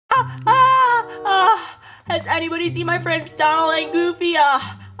Has anybody seen my friends Donald and Goofy?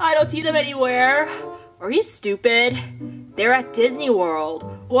 I don't see them anywhere. Are you stupid? They're at Disney World.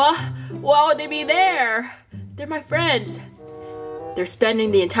 What? Why would they be there? They're my friends. They're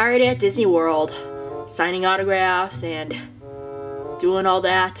spending the entire day at Disney World, signing autographs and doing all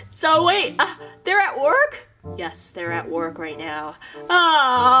that. So wait, they're at work? Yes, they're at work right now.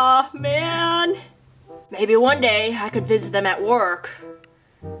 Aw, man. Maybe one day I could visit them at work.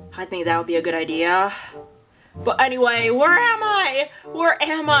 I think that would be a good idea. But anyway, where am I? Where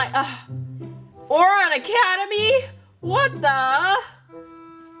am I? Oron Academy? What the?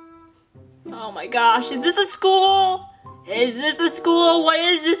 Oh my gosh, is this a school? Is this a school? What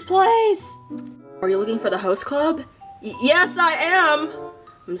is this place? Are you looking for the host club? Yes, I am.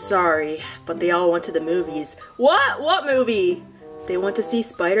 I'm sorry, but they all went to the movies. What? What movie? They went to see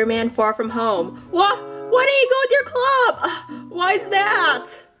Spider-Man Far From Home. What? Why didn't you go with your club? Why is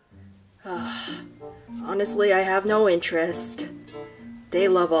that? Honestly, I have no interest. They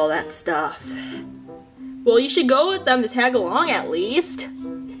love all that stuff. Well, you should go with them to tag along at least.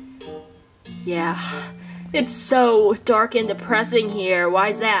 Yeah, it's so dark and depressing here. Why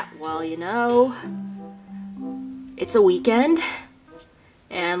is that? Well, you know, it's a weekend,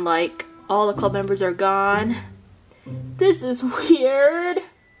 and like, all the club members are gone. This is weird.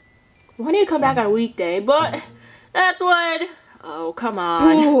 Why do you come back on a weekday? But that's what... Oh, come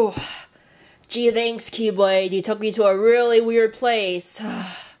on. Ooh. Gee, thanks, Keyblade. You took me to a really weird place.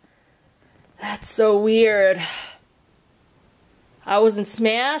 That's so weird. I was in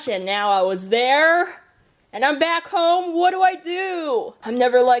Smash, and now I was there. And I'm back home. What do I do? I'm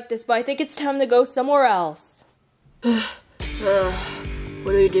never like this, but I think it's time to go somewhere else. What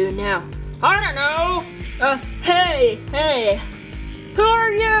do we do now? I don't know. Hey. Who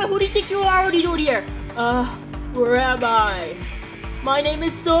are you? Who do you think you are? What are you doing here? Where am I? My name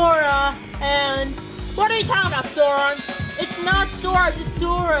is Sora, and... What are you talking about, Sora? It's not Sora, it's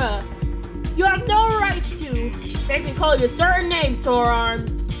Sora. You have no rights to make me call you a certain name,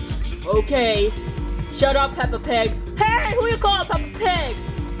 Sorearms. Okay. Shut up, Peppa Pig. Hey, who you calling Peppa Pig?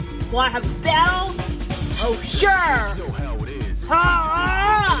 Wanna have a battle? Oh, sure.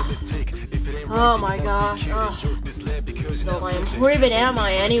 Oh my gosh. This is so lame. Where even am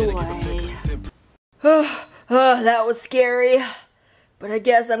I anyway? That was scary. But I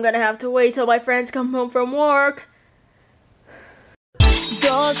guess I'm gonna have to wait till my friends come home from work.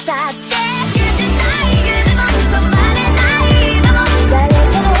 Don't stop saying goodbye, goodbye, goodbye.